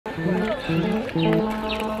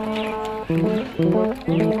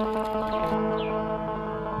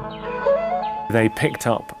They picked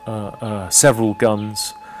up several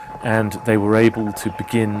guns and they were able to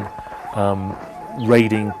begin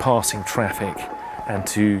raiding passing traffic and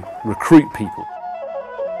to recruit people.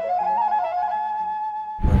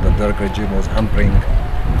 The Dark regime was hampering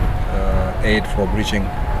aid for reaching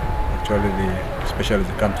especially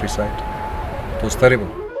the countryside. It was terrible.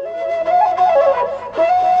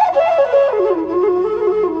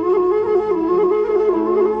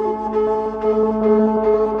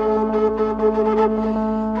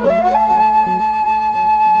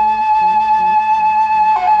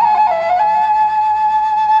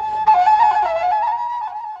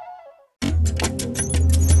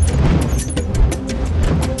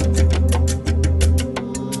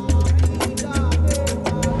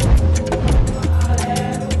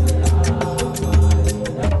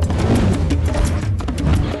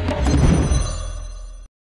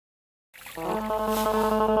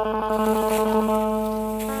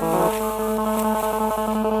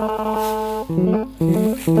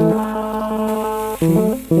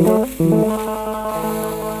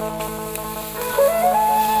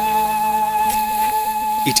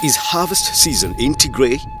 It is harvest season in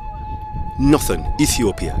Tigray, northern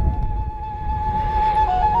Ethiopia.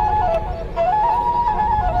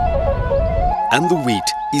 And the wheat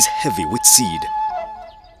is heavy with seed.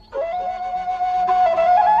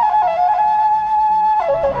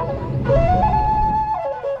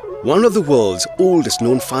 One of the world's oldest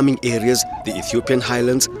known farming areas, the Ethiopian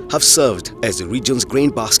highlands, have served as the region's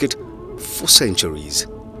grain basket for centuries.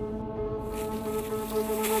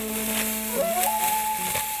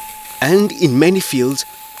 And in many fields,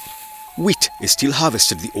 wheat is still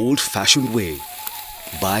harvested the old-fashioned way,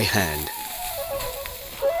 by hand.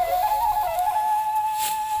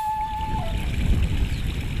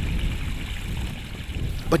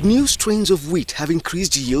 But new strains of wheat have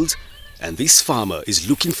increased yields, and this farmer is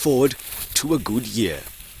looking forward to a good year.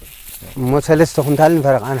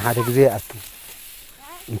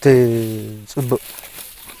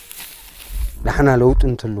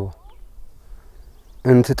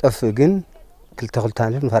 أنت تأفقن كل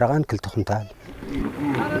تغلطان فرقان كل تخنتال.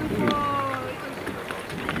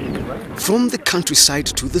 From the countryside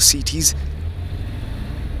to the cities,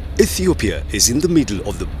 Ethiopia is in the middle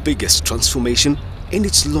of the biggest transformation in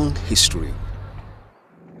its long history.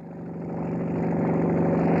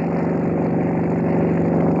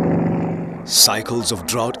 Cycles of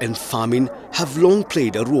drought and famine have long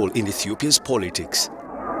played a role in Ethiopia's politics.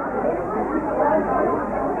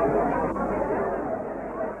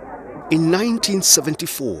 In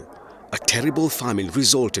 1974, a terrible famine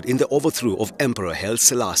resulted in the overthrow of Emperor Haile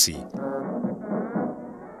Selassie.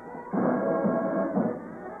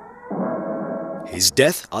 His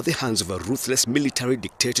death at the hands of a ruthless military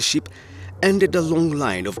dictatorship ended a long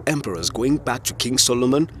line of emperors going back to King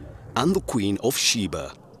Solomon and the Queen of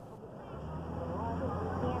Sheba.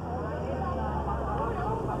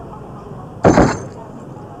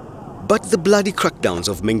 But the bloody crackdowns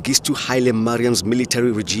of Mengistu Haile Mariam's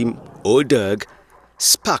military regime, or Derg,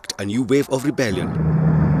 sparked a new wave of rebellion.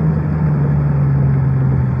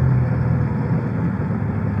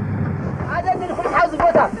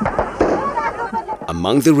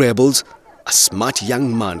 Among the rebels, a smart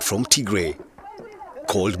young man from Tigray,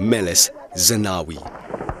 called Meles Zenawi.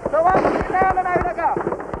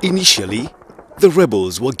 Initially, the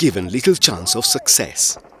rebels were given little chance of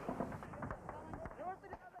success.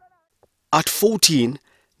 At 14,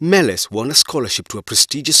 Meles won a scholarship to a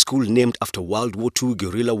prestigious school named after World War II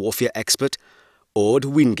guerrilla warfare expert Ord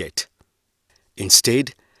Wingate.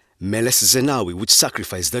 Instead, Meles Zenawi would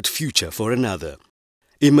sacrifice that future for another,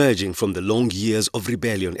 emerging from the long years of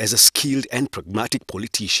rebellion as a skilled and pragmatic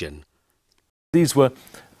politician. These were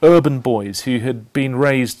urban boys who had been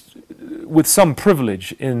raised with some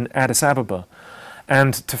privilege in Addis Ababa,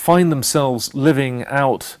 and to find themselves living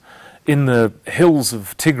out in the hills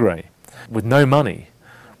of Tigray with no money,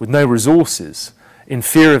 with no resources, in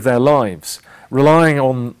fear of their lives, relying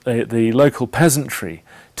on the local peasantry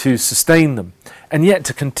to sustain them, and yet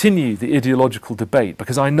to continue the ideological debate,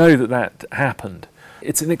 because I know that that happened.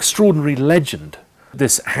 It's an extraordinary legend.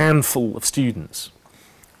 This handful of students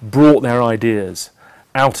brought their ideas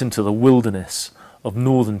out into the wilderness of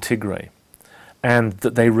northern Tigray, and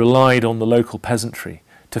that they relied on the local peasantry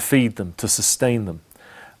to feed them, to sustain them,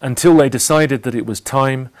 until they decided that it was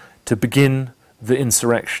time to begin the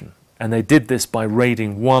insurrection. And they did this by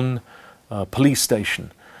raiding one police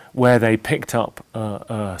station where they picked up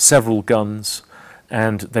several guns,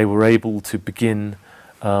 and they were able to begin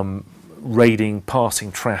raiding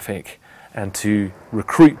passing traffic and to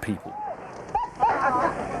recruit people.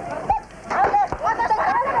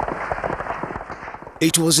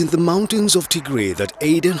 It was in the mountains of Tigray that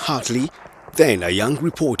Aidan Hartley, then a young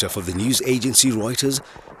reporter for the news agency Reuters,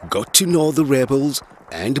 got to know the rebels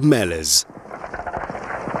and Meles.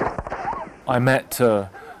 I met a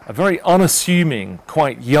very unassuming,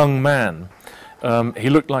 quite young man. He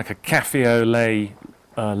looked like a cafe au lait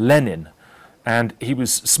Lenin, and he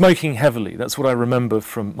was smoking heavily. That's what I remember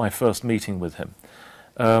from my first meeting with him.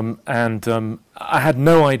 I had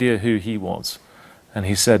no idea who he was. And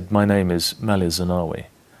he said, "My name is Zenawi,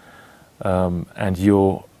 and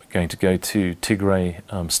you're going to go to Tigray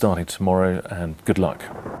starting tomorrow, and good luck."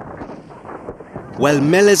 While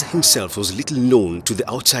Meles himself was little known to the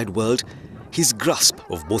outside world, his grasp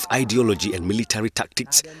of both ideology and military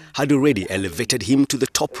tactics had already elevated him to the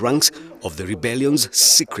top ranks of the rebellion's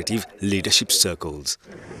secretive leadership circles.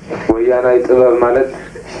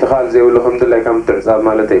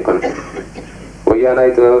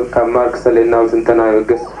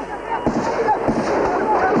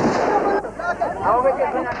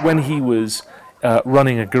 When he was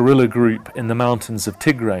running a guerrilla group in the mountains of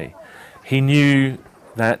Tigray, he knew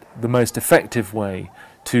that the most effective way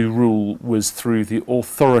to rule was through the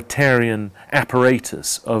authoritarian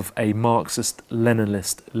apparatus of a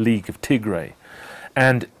Marxist-Leninist League of Tigray.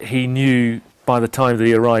 And he knew by the time that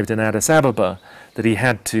he arrived in Addis Ababa that he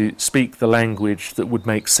had to speak the language that would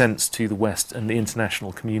make sense to the West and the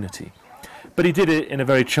international community. But he did it in a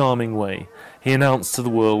very charming way. He announced to the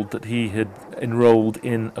world that he had enrolled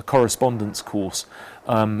in a correspondence course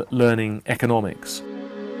learning economics.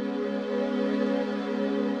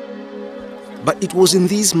 But it was in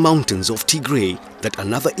these mountains of Tigray that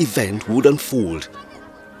another event would unfold.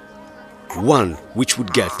 One which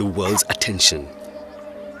would get the world's attention.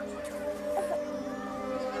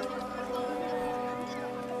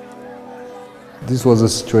 This was a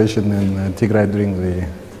situation in Tigray during the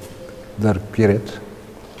dark period,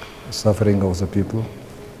 suffering of the people,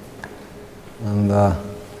 and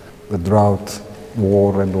the drought,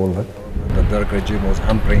 war and all that. The dark regime was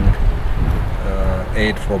hampering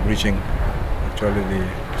aid for reaching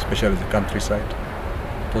especially the countryside.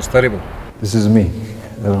 It was terrible. This is me.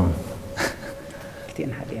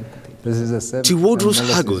 Tewodros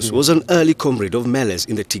Hagos was an early comrade of Meles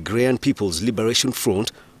in the Tigrayan People's Liberation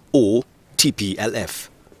Front, or TPLF.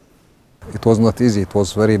 It was not easy. It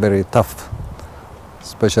was very, very tough,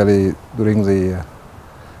 especially during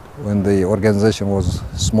when the organization was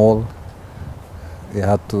small. They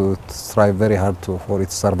had to strive very hard for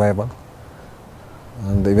its survival,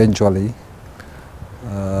 and eventually,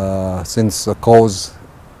 since the cause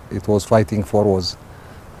it was fighting for was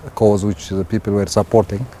a cause which the people were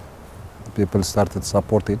supporting, the people started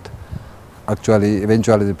supporting it. Actually,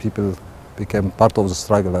 eventually, the people became part of the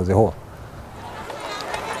struggle as a whole.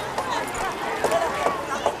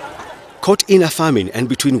 Caught in a famine and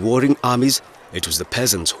between warring armies, it was the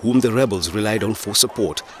peasants whom the rebels relied on for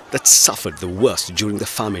support that suffered the worst during the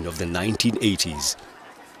famine of the 1980s.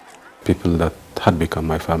 People that had become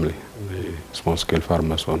my family, the small-scale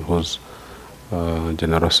farmers on whose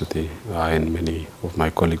generosity I and many of my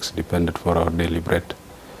colleagues depended for our daily bread,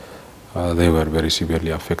 they were very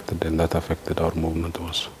severely affected, and that affected our movement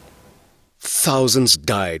also. Thousands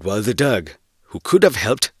died while the Derg, who could have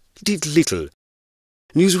helped, did little.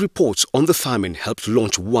 News reports on the famine helped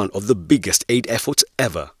launch one of the biggest aid efforts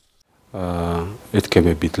ever. It came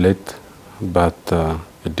a bit late, but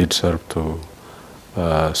it did serve to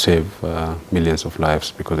save millions of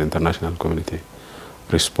lives, because the international community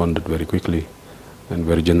responded very quickly and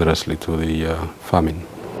very generously to the famine.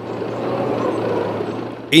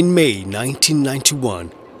 In May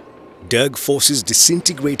 1991, Derg forces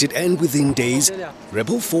disintegrated, and within days,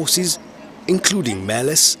 rebel forces, including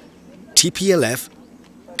Meles, TPLF,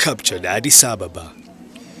 captured Addis Ababa.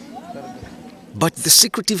 But the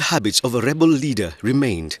secretive habits of a rebel leader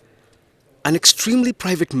remained. An extremely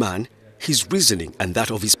private man, his reasoning and that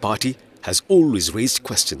of his party has always raised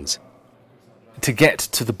questions. To get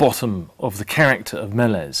to the bottom of the character of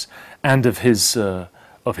Meles and of his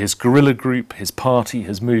guerrilla group, his party,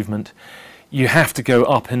 his movement, you have to go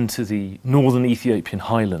up into the northern Ethiopian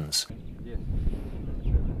highlands.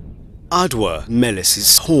 Adwa,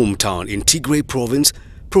 Meles' hometown in Tigray province,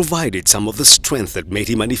 provided some of the strength that made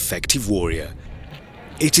him an effective warrior.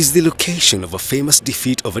 It is the location of a famous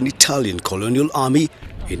defeat of an Italian colonial army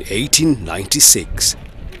in 1896.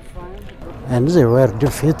 And they were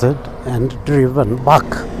defeated and driven back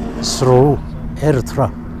through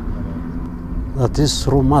Eritrea, that is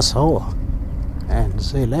through Massawa, and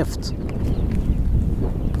they left.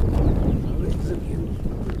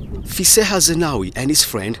 Fiseha Zenawi and his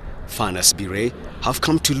friend Fanas Bire have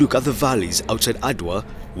come to look at the valleys outside Adwa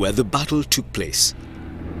where the battle took place.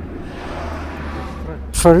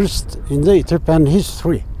 first in the Ethiopian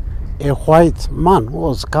history, a white man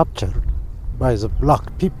was captured by the black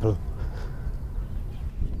people.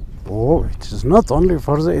 Oh, it is not only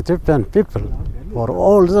for the Ethiopian people, for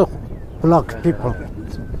all the black people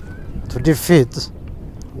to defeat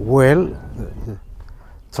well-trained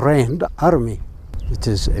army. It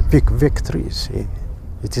is a big victory, see.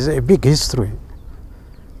 It is a big history.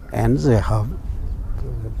 And they have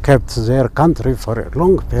kept their country for a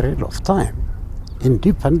long period of time,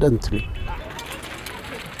 independently.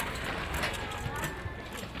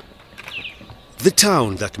 The town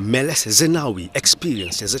that Meles Zenawi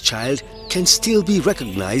experienced as a child can still be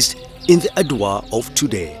recognized in the Adwa of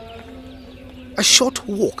today. A short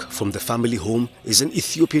walk from the family home is an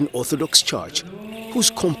Ethiopian Orthodox church whose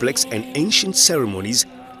complex and ancient ceremonies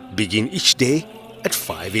begin each day at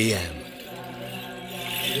 5 a.m.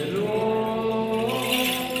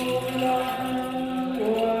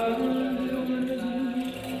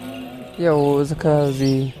 ያው ዝካዚ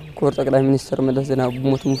ክቡር ጠቅላይ ሚኒስትር መለስ ዜናዊ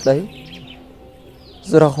ብሞቱ ምፍላይ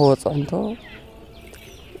ዝረኸቦ ጽዕንቶ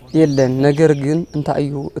የለን ነገር ግን እንታይ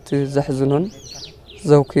እዩ እቲ ዘሕዝኖን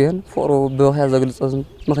ዘውክየን ፍቅሩ ብወህያ ዘግልጾ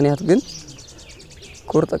ምክንያት ግን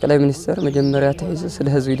ክቡር ጠቅላይ ሚኒስትር መጀመርያ ተሒዙ ስለ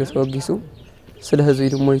ህዝቢ ኢሉ ተወጊሱ ስለ ህዝቢ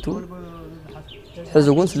ኢሉ ሞይቱ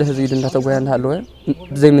ሕዝቡን ስለ ህዝቢ ኢሉ እንዳተጓያ እንዳሃለወ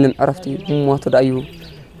ብዘይ ምንም ዕረፍቲ ሞቱ ዳዩ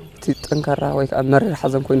እቲ ጠንካራ ወይ ከዓ መሪር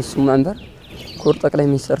ሓዘን ኮይኑ ስሙዕ እምበር ክቡር ጠቅላይ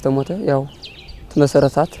ሚኒስትር ተሞተ ያው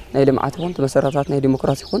ተመሰረታት ናይ ልምዓት ይኹን ተመሰረታት ናይ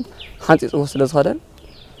ዲሞክራሲ ይኹን ሓንፂፅዎ ስለ ዝኸደን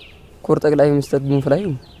ክቡር ጠቅላይ ሚኒስትር ብምፍላይ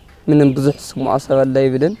ምንም ብዙሕ ስሙዖ ሰበል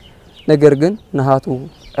ይብልን ነገር ግን ንሃቱ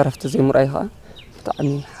ዕረፍቲ ዘይምርኣይ ከዓ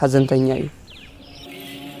ብጣዕሚ ሓዘንተኛ እዩ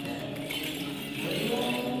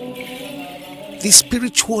The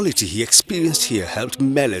spirituality he experienced here helped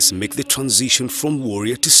Meles make the transition from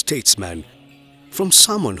warrior to statesman, from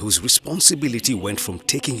someone whose responsibility went from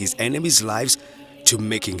taking his enemies' lives to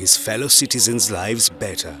making his fellow citizens' lives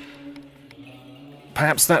better.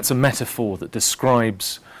 Perhaps that's a metaphor that describes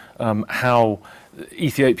how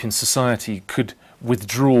Ethiopian society could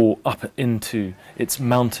withdraw up into its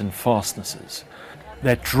mountain fastnesses.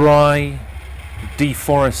 They're dry,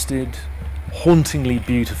 deforested, hauntingly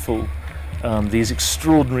beautiful. These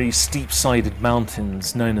extraordinary steep-sided mountains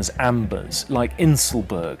known as ambers, like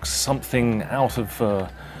Inselbergs, something out of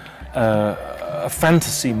a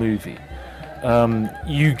fantasy movie.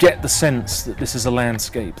 You get the sense that this is a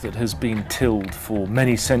landscape that has been tilled for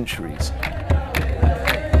many centuries.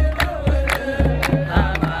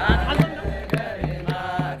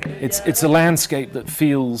 It's a landscape that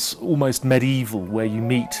feels almost medieval, where you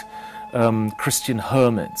meet Christian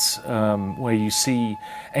hermits, where you see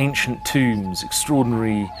ancient tombs,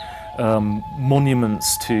 extraordinary monuments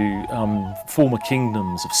to former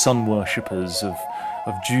kingdoms of sun worshippers,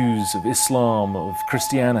 of Jews, of Islam, of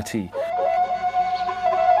Christianity.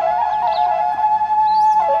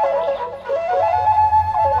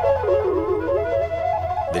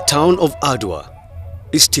 The town of Adwa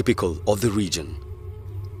is typical of the region.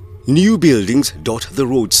 New buildings dot the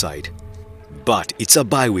roadside, but it's a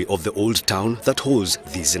byway of the old town that holds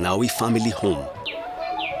the Zenawi family home.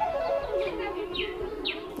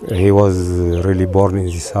 He was really born in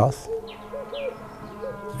this house,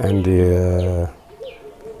 and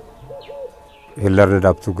he learned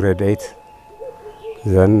up to grade 8.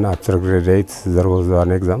 Then after grade 8 there was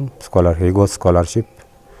an exam, he got scholarship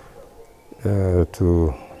to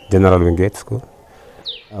General Wingate School.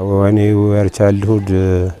 When he was childhood,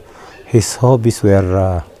 his hobbies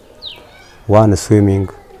were one, swimming,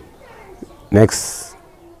 next,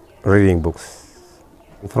 reading books.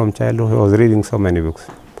 From childhood he was reading so many books.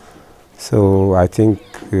 So I think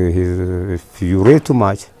if you read too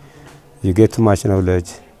much, you get too much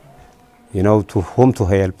knowledge, you know to whom to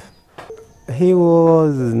help. He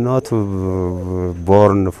was not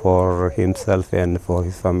born for himself and for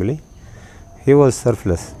his family. He was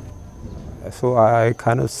selfless. So I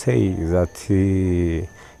cannot say that he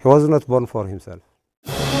was not born for himself.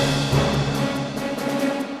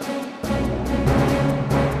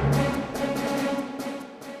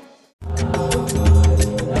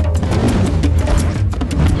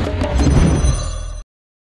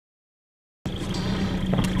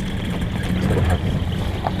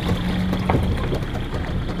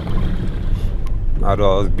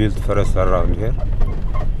 Adwa was built first around here,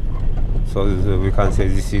 so we can say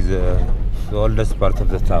this is the oldest part of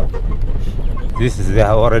the town. They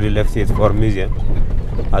have already left it for museum,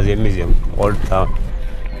 as a museum, old town.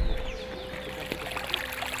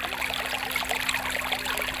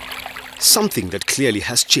 Something that clearly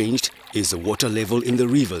has changed is the water level in the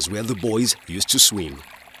rivers where the boys used to swim.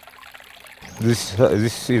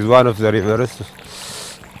 This is one of the rivers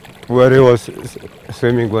where he was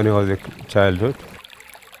swimming when he was a childhood.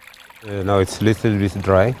 Now it's a little bit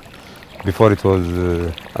dry. Before it was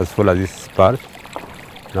as full as this part.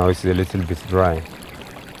 Now it's a little bit dry.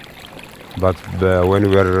 But when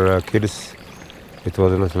we were kids, it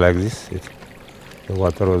was not like this. The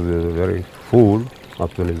water was very full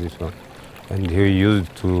up to this one. And he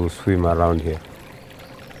used to swim around here.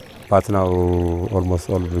 But now almost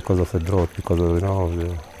all because of the drought, because of,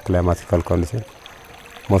 the climatical condition,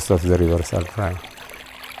 most of the rivers are dry.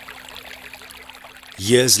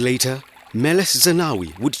 Years later, Meles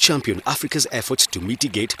Zenawi would champion Africa's efforts to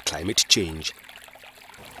mitigate climate change.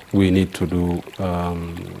 We need to do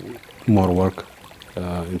more work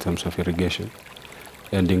in terms of irrigation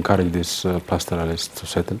and encourage these pastoralists to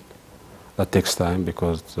settle. That takes time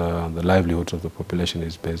because the livelihoods of the population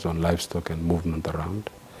is based on livestock and movement around.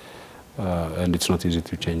 And it's not easy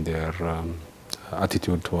to change their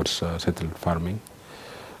attitude towards settled farming.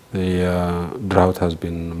 The drought has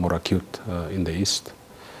been more acute in the east.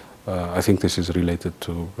 I think this is related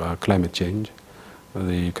to climate change.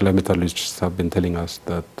 The climatologists have been telling us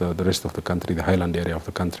that the rest of the country, the highland area of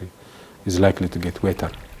the country, is likely to get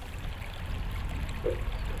wetter.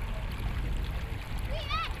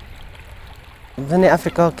 بني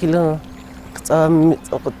أفريقيا كيلو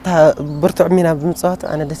برتع مينا بمصوت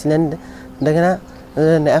أنا دسلند دعنا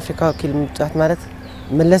بني أفريقيا كيلو مصوت مارت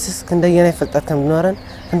ملسس كندينا يفلتات كم نورن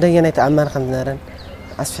كندينا يتعمر كم نورن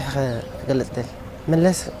أسفح قلت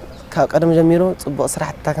ملس كقدم جميرو صبوا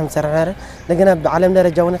صراحة تاكم سرعة دعنا بعالم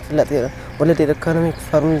درجة ونك فلتي ولا تي economic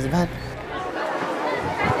farming زبال.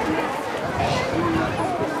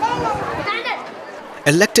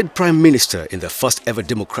 Elected Prime Minister in the first ever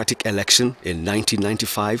democratic election in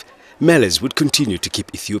 1995, Meles would continue to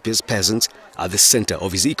keep Ethiopia's peasants at the center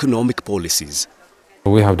of his economic policies.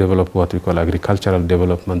 We have developed what we call agricultural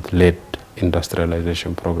development-led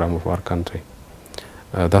industrialization program of our country.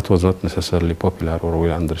 That was not necessarily popular or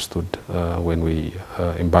well understood when we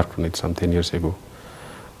embarked on it some 10 years ago.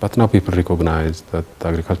 But now people recognize that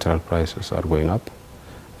agricultural prices are going up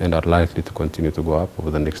and are likely to continue to go up over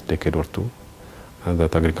the next decade or two. And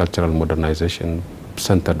that agricultural modernization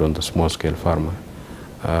centered on the small-scale farmer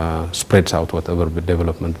spreads out whatever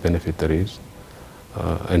development benefit there is.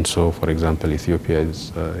 And so, for example, Ethiopia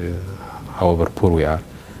is, however poor we are,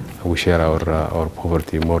 we share our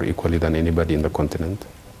poverty more equally than anybody in the continent.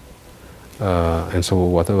 And so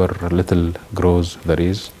whatever little grows there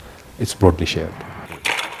is, it's broadly shared.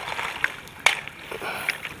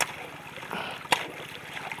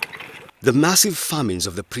 The massive famines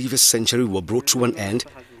of the previous century were brought to an end,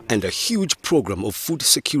 and a huge program of food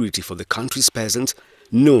security for the country's peasants,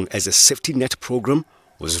 known as a safety net program,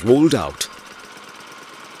 was rolled out.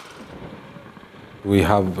 We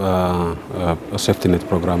have a safety net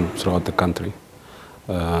program throughout the country,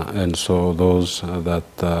 and so those that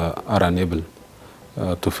are unable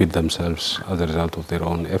to feed themselves as a result of their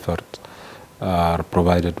own effort are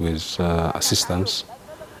provided with assistance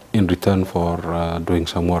in return for doing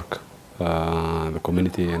some work in the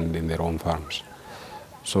community and in their own farms.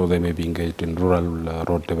 So they may be engaged in rural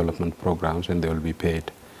road development programs and they will be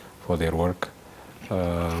paid for their work.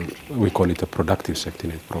 We call it a productive safety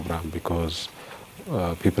net program because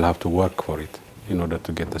people have to work for it in order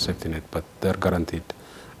to get the safety net, but they're guaranteed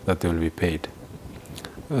that they will be paid.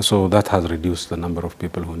 So that has reduced the number of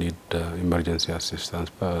people who need emergency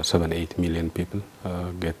assistance. 7-8 million people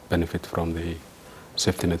get benefit from the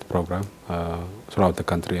safety net program throughout the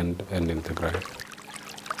country and in Tigray.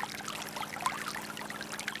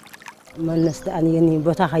 مالناس يعني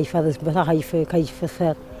بوتا خايفة بوتا خايفة كيف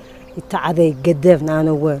صار التعذي قدفنا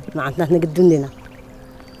أنا ومعناتنا نقدم لنا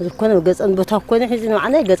كنا جزء بوتا كنا حزنا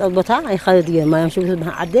معنا جزء بوتا أي خالدية ما يمشي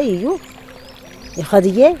بها عدي يجو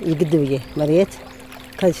يخالدية يقدميه مريت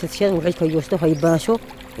كيف شيء وحش كيوستو كيبانشو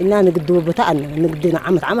إننا نقدم بوتا أنا نقدم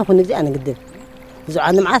عمل كنا أنا نقدم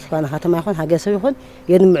زعنا معاه فأنا هذا ما يكون حاجة سويهون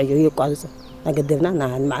ينمعي يقعد نقدمنا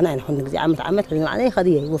نحن معنا نحن نقدم عمل معنا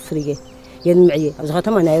خديه يوفريه ينمعي أبغى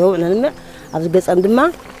هذا ما نيرو ننمع أبغى قص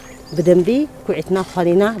عندما بدمبي كوعتنا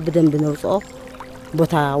خلينا بدم بنوصو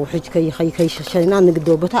بوتا وحج كي شلنا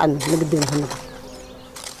نقدم بوتا أنا نقدم هنا.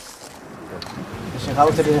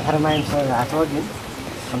 الشغاوة اللي الحرمين صار عتوجين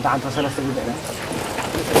كنت عن تصل استجدنا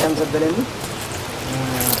كم زبلني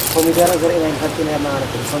كوميديا زرينا ينفتنا ما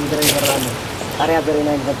أعرف كوميديا يجرنا أريا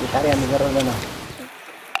زرينا ينفتي أريا مجرنا.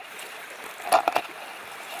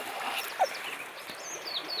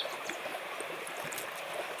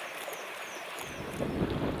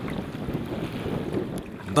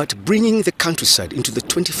 But bringing the countryside into the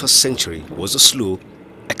 21st century was a slow,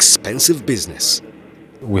 expensive business.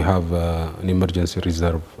 We have an emergency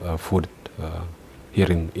reserve food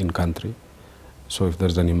here in country. So if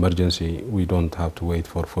there's an emergency, we don't have to wait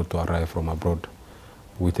for food to arrive from abroad.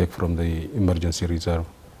 We take from the emergency reserve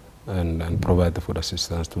and provide the food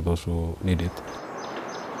assistance to those who need it.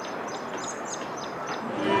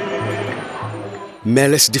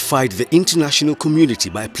 Meles defied the international community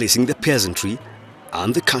by placing the peasantry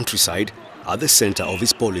and the countryside at the center of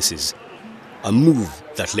his policies, a move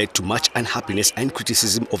that led to much unhappiness and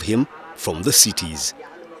criticism of him from the cities.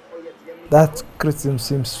 That criticism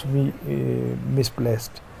seems to me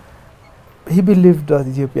misplaced. He believed that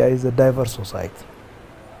Ethiopia is a diverse society.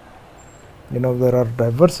 You know, there are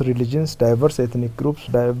diverse religions, diverse ethnic groups,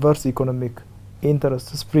 diverse economic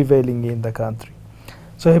interests prevailing in the country.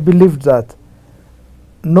 So he believed that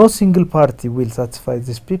no single party will satisfy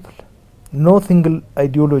these people. No single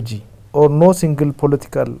ideology or no single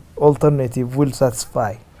political alternative will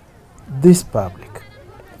satisfy this public.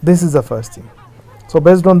 This is the first thing. So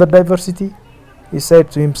based on the diversity, he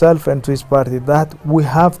said to himself and to his party that we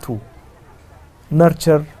have to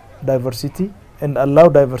nurture diversity and allow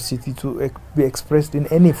diversity to be expressed in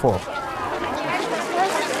any form.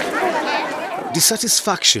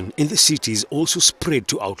 Dissatisfaction in the cities also spread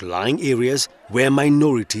to outlying areas where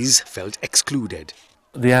minorities felt excluded.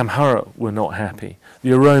 The Amhara were not happy,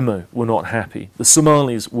 the Oromo were not happy, the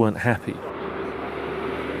Somalis weren't happy.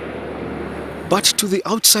 But to the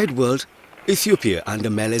outside world, Ethiopia and the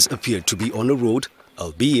Meles appeared to be on a road,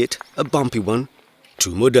 albeit a bumpy one,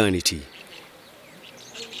 to modernity.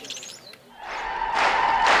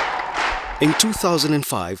 In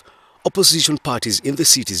 2005, opposition parties in the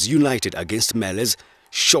cities united against Meles,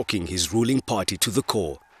 shocking his ruling party to the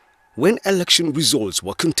core. When election results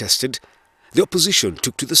were contested, the opposition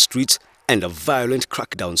took to the streets and a violent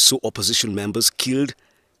crackdown saw opposition members killed,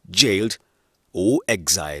 jailed or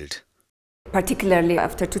exiled. Particularly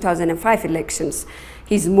after 2005 elections,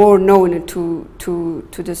 he's more known to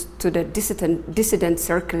the dissident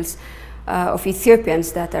circles of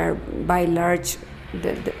Ethiopians that are by and large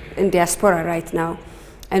in diaspora right now,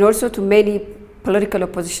 and also to many political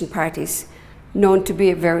opposition parties known to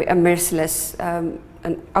be a merciless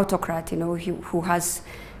an autocrat, you know, who has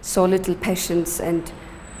so little patience and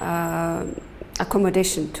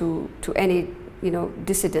accommodation to any, you know,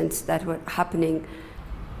 dissidents that were happening.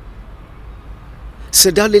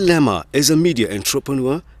 Sedale Lema is a media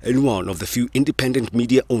entrepreneur and one of the few independent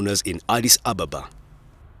media owners in Addis Ababa.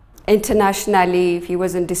 Internationally, he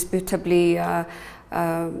was indisputably a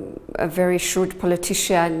very shrewd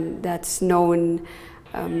politician that's known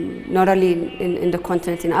not only in the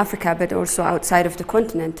continent in Africa, but also outside of the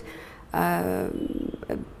continent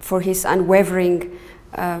for his unwavering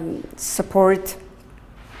support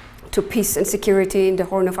to peace and security in the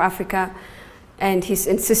Horn of Africa. And his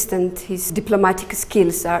diplomatic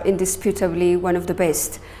skills are indisputably one of the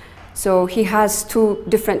best. So he has two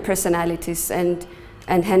different personalities and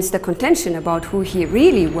hence the contention about who he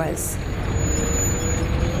really was.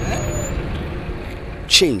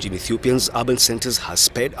 Change in Ethiopia's urban centers has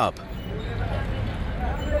sped up.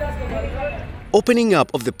 Opening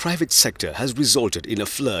up of the private sector has resulted in a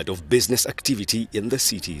flood of business activity in the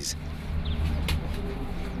cities.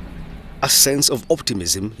 A sense of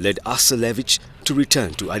optimism led Asalevich to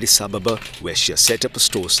return to Addis Ababa, where she has set up a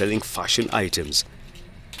store selling fashion items.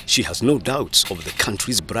 She has no doubts of the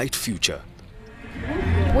country's bright future.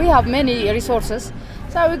 We have many resources,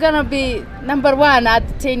 so we're gonna be #1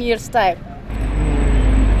 at 10 years' time.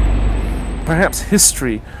 Perhaps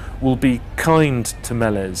history will be kind to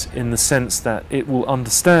Meles in the sense that it will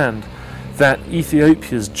understand that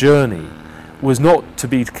Ethiopia's journey was not to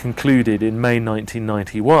be concluded in May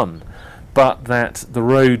 1991, but that the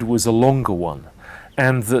road was a longer one,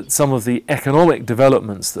 and that some of the economic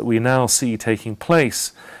developments that we now see taking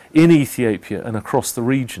place in Ethiopia and across the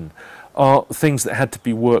region are things that had to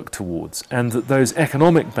be worked towards, and that those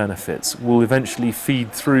economic benefits will eventually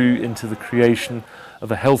feed through into the creation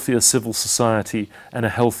of a healthier civil society and a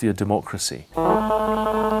healthier democracy.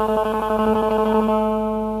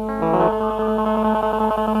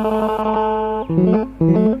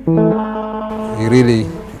 He really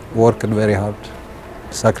worked very hard,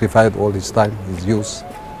 sacrificed all his time, his youth,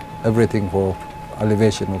 everything for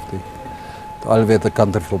elevation of to elevate the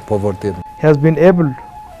country from poverty. He has been able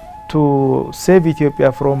to save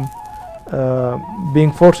Ethiopia from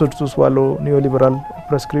being forced to swallow neoliberal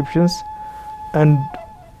prescriptions and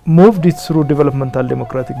moved it through developmental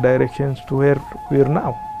democratic directions to where we are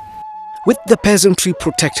now. With the peasantry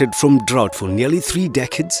protected from drought for nearly 3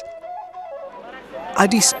 decades,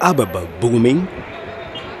 Addis Ababa booming,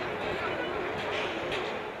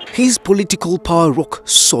 his political power rock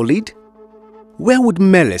solid, where would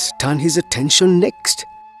Meles turn his attention next?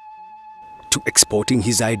 to exporting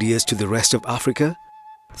his ideas to the rest of Africa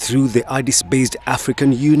through the Addis-based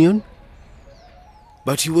African Union?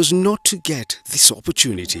 But he was not to get this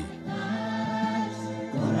opportunity.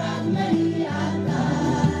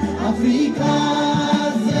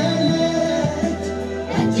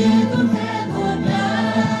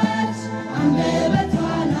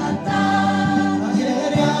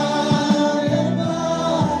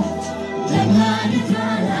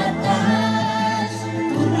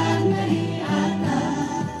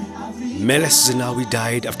 Meles Zenawi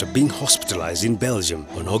died after being hospitalized in Belgium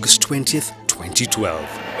on August 20th, 2012.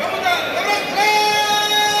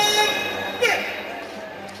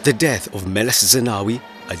 The death of Meles Zenawi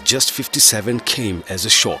at just 57 came as a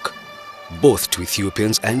shock, both to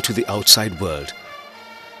Ethiopians and to the outside world,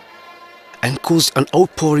 and caused an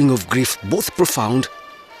outpouring of grief both profound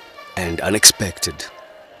and unexpected.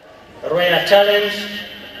 The royal challenge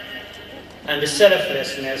and the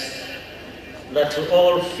selflessness that we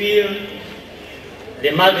all feel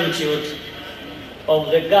the magnitude of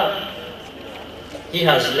the gap he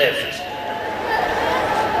has left.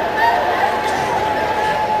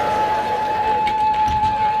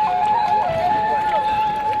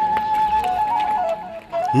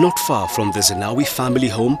 Not far from the Zenawi family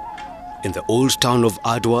home, in the old town of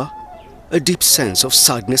Adwa, a deep sense of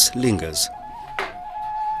sadness lingers.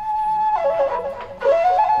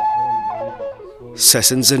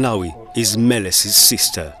 Sessen Zenawi is Meles'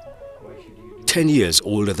 sister. 10 years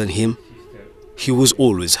older than him, he was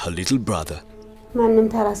always her little brother. ማንም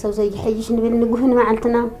ተራሰው ዘይሕይሽ ንብል ንጉህን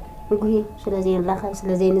ማዓልትና ንጉሂ ስለዚህ ንራኸብ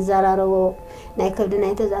ስለዚህ ንዛራረቦ ናይ ከብድ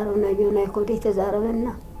ናይ ተዛረብና ናይ ከብድ ተዛረበና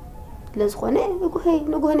ለዝኾነ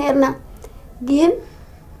ንጉህ ነርና ግን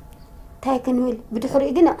ታይ ክንብል ብድሕሪ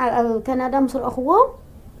ግን ኣብ ካናዳ ምስረኽዎ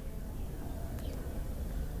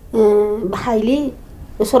በሓይሊ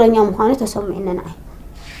እስረኛ ምዃኑ ተሰሚዕና ንዓይ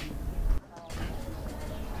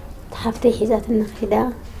ሓፍተይ ሒዛትና ኺዳ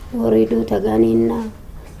ወሪዱ ተጋኒና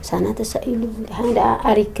ሳና ተሰኢሉ ንሓንዳ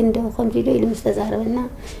ኣሪክ እንደ ከምዚ ዶ ኢሉ ምስተዛረበና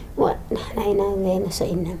ወንሕና ኢና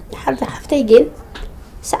ዘይነሰኢና ሓፍተይ ግን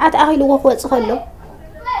ሰዓት ኣኺልዎ ክወፅእ ከሎ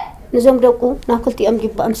نزوم دقو ناكلت يوم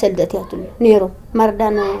جبا مسلدت يا تلو نيرو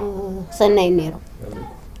مردان صناي نيرو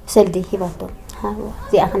سلدي هباتو ها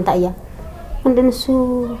زي أخن تايا عندنا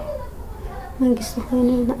سو من قصة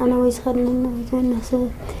خيني أنا ويس خدنا الناس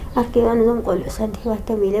أركي أنا زوم قول سلدي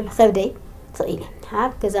هباتو ميله بخبدي صقيلة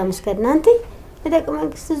ها كذا مسكدنا أنتي هذاك من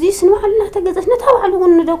قصة زي سنو حلنا تجزش نتابع على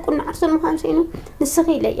ون ندقو نعرس المخامسينو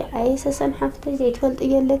نسخيلة يا عيسى سنحفت زي تفلت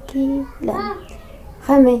يلكي لا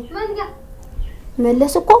خمي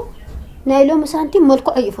ملسكو نايلو مسانتي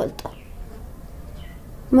ملكو أي فلتة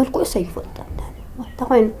ملكو أي فلتة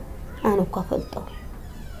تقول أنا كفلتة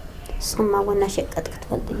سما وانا شقت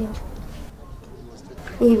كتفلتة يا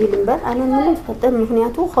يبي لمبر أنا من فلتة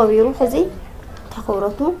مهنياتو خبيرو حزي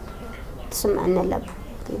تخورتو تسمعنا لب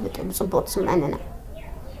بتصبط تسمعنا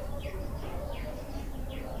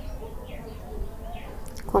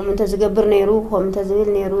هم انت زقبر نيرو هم انت زميل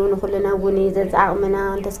نيرو نخلنا وني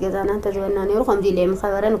زعقمنا انت سجزانا انت زبنا نيرو هم دي لي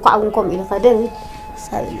مخبرن وقعونكم الى خدم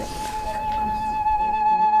سايل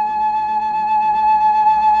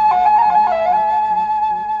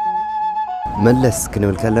ملس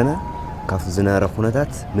كنبل كلنا كاف زناره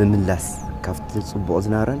خونتات مملاس كاف تصبق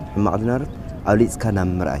زنارن حماق زنارن اوليص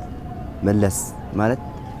كان مرأي ملس مالت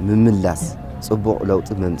مملاس صبق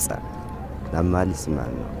لوط ممصا لما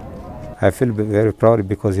يسمعنا I feel very proud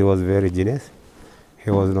because he was very genius.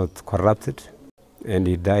 He was not corrupted, and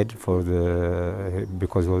he died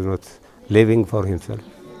because he was not living for himself.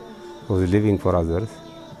 He was living for others,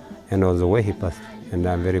 and was the way he passed. And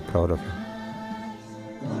I'm very proud of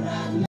him.